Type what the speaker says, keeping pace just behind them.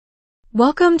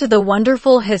Welcome to the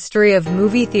wonderful history of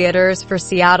movie theaters for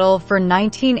Seattle for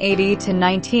 1980 to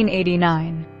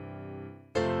 1989.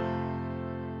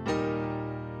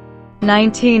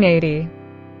 1980.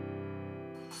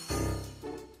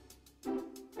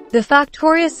 The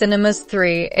Factoria Cinemas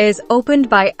 3 is opened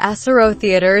by SRO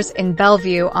Theaters in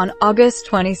Bellevue on August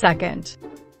 22nd.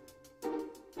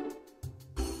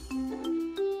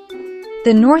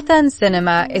 The North End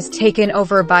Cinema is taken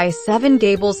over by Seven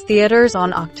Gables Theaters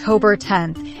on October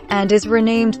 10th and is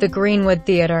renamed the Greenwood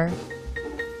Theater.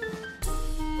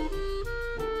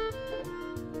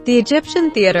 The Egyptian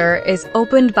Theater is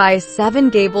opened by Seven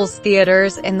Gables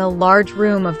Theaters in the large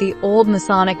room of the Old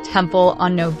Masonic Temple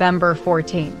on November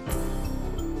 14th.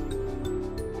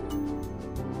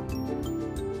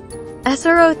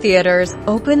 SRO Theaters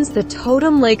opens the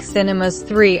Totem Lake Cinemas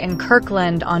 3 in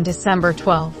Kirkland on December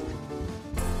 12th.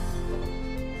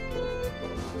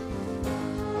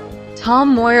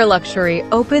 Tom Moyer Luxury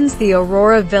opens the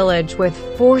Aurora Village with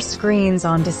 4 screens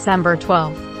on December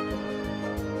 12th.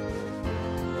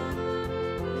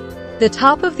 The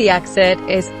top of the exit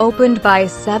is opened by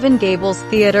Seven Gables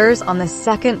Theaters on the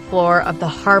second floor of the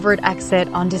Harvard exit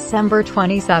on December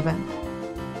 27th.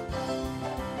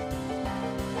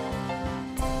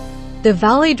 The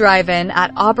Valley Drive-In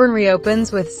at Auburn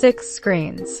reopens with 6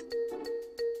 screens.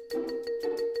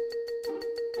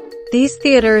 These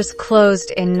theaters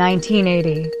closed in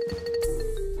 1980.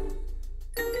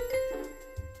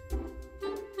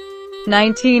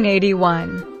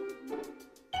 1981.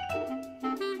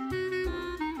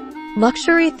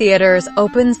 Luxury Theaters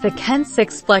opens the Kent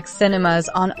Sixplex Cinemas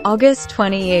on August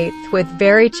 28th with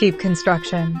very cheap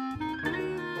construction.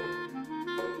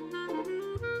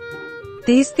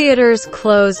 These theaters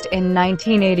closed in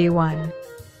 1981.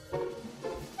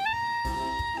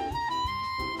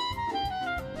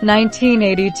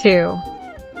 1982.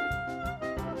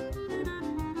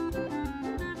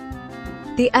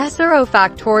 The SRO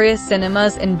Factoria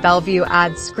Cinemas in Bellevue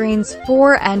adds screens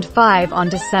 4 and 5 on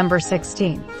December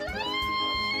 16th.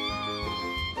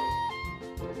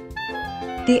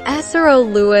 The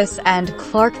SRO Lewis and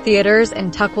Clark Theaters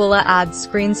in Tukwila adds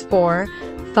screens 4,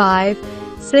 5,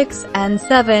 6, and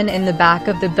 7 in the back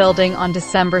of the building on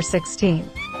December 16th.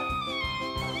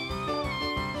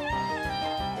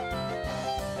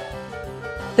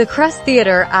 The Crest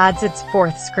Theater adds its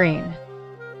 4th screen.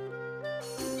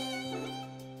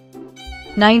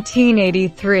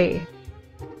 1983.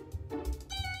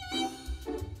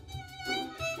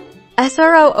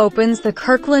 SRO opens the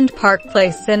Kirkland Park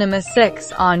Place Cinema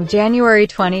 6 on January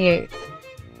 28th.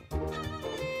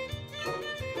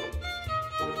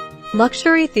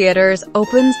 Luxury Theaters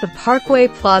opens the Parkway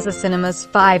Plaza Cinemas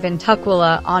 5 in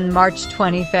Tukwila on March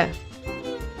 25th.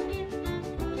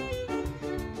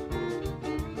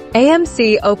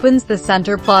 AMC opens the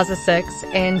Center Plaza 6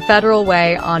 in Federal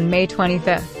Way on May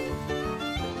 25th.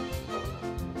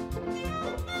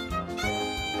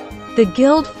 The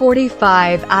Guild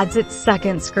 45 adds its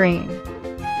 2nd screen.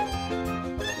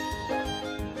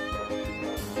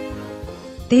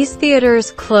 These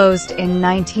theaters closed in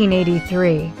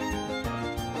 1983.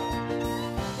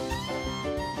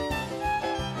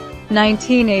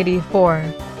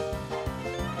 1984.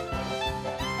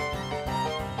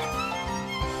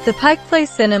 The Pike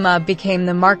Place Cinema became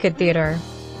the Market Theater.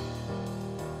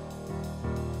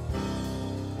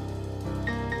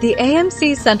 The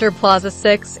AMC Center Plaza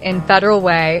 6 in Federal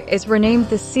Way is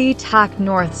renamed the SeaTac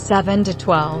North 7 to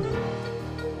 12.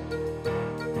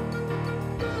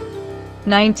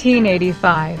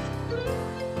 1985.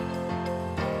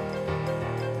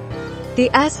 The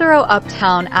SRO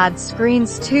Uptown adds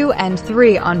screens 2 and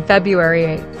 3 on February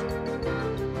 8th.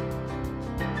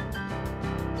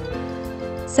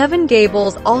 Seven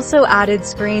Gables also added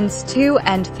screens 2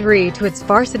 and 3 to its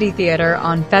Varsity Theater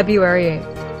on February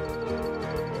 8th.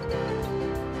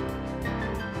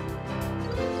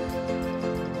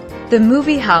 The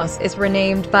Movie House is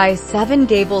renamed by Seven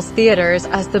Gables Theaters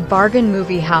as the Bargain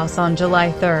Movie House on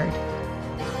July 3rd.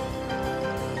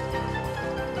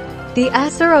 The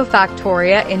SRO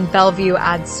Factoria in Bellevue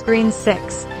adds screens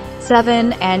 6,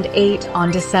 7, and 8 on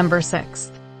December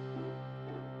 6th.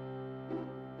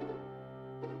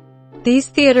 These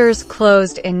theaters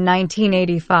closed in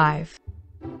 1985.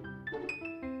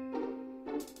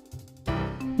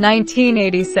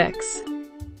 1986.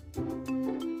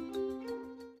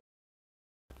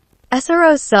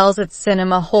 SRO sells its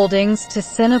cinema holdings to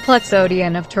Cineplex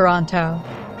Odeon of Toronto.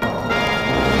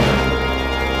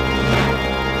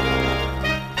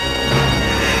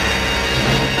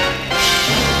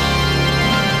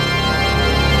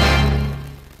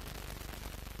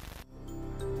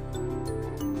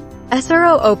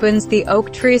 SRO opens the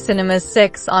Oak Tree Cinemas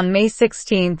 6 on May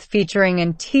 16 featuring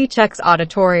an T-Chex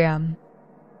auditorium.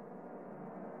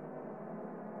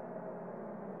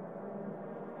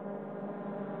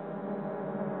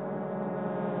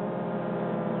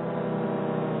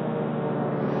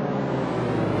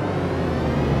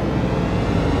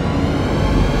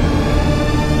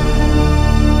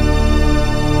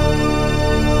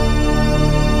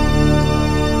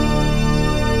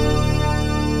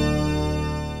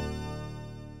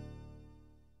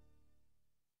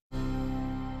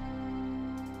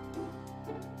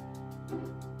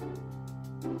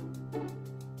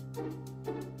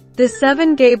 The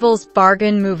Seven Gables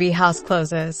Bargain Movie House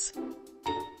closes.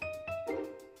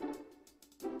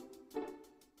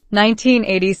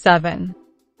 1987.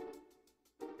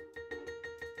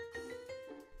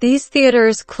 These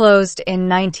theaters closed in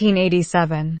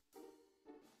 1987.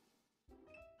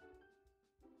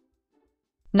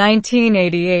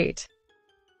 1988.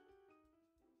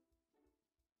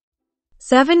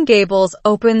 Seven Gables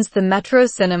opens the Metro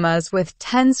Cinemas with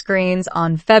 10 screens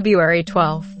on February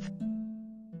 12.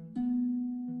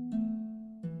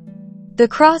 The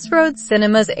Crossroads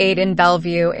Cinemas 8 in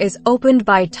Bellevue is opened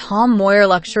by Tom Moyer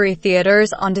Luxury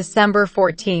Theaters on December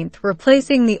 14,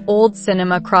 replacing the old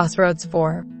Cinema Crossroads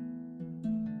 4.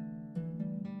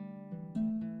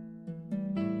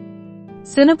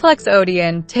 Cineplex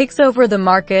Odeon takes over the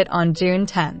market on June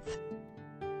 10.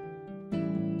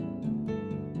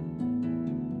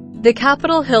 The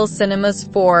Capitol Hill Cinemas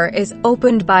 4 is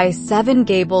opened by Seven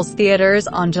Gables Theaters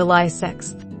on July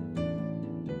 6.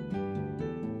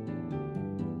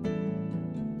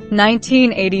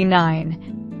 1989.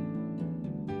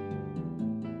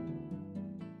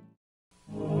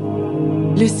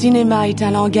 Le cinéma est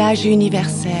un langage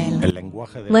universel.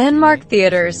 Landmark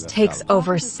Theaters takes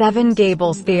over Seven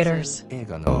Gables Theaters.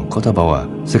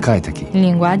 Il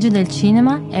linguaggio del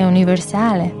cinema è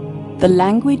universale. The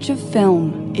language of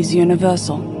film is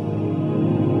universal.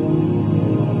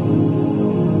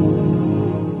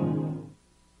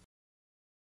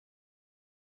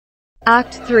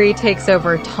 Act 3 takes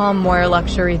over Tom Moyer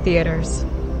Luxury Theaters.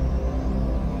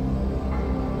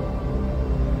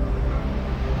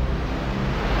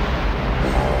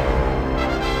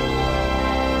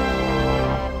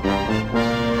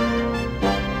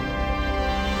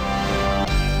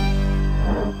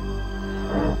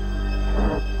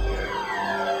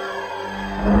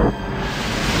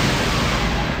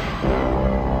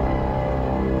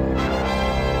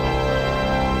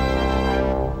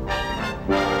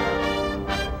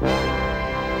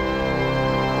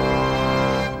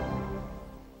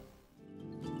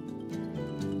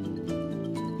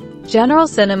 General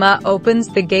Cinema opens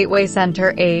the Gateway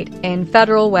Center 8 in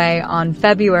Federal Way on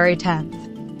February 10.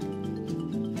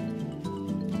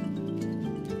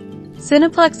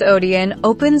 Cineplex Odeon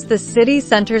opens the City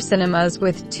Center Cinemas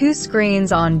with 2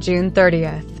 screens on June 30.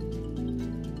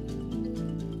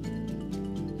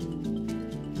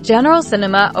 General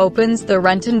Cinema opens the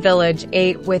Renton Village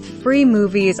 8 with free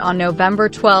movies on November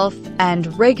 12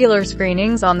 and regular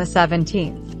screenings on the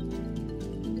 17th.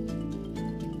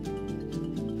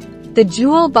 The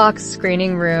Jewel Box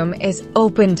Screening Room is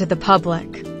open to the public.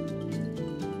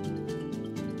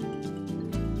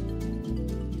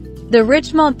 The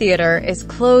Richmond Theater is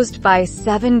closed by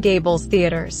Seven Gables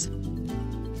Theaters.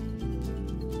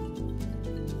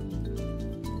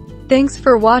 Thanks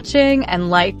for watching and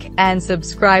like and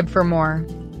subscribe for more.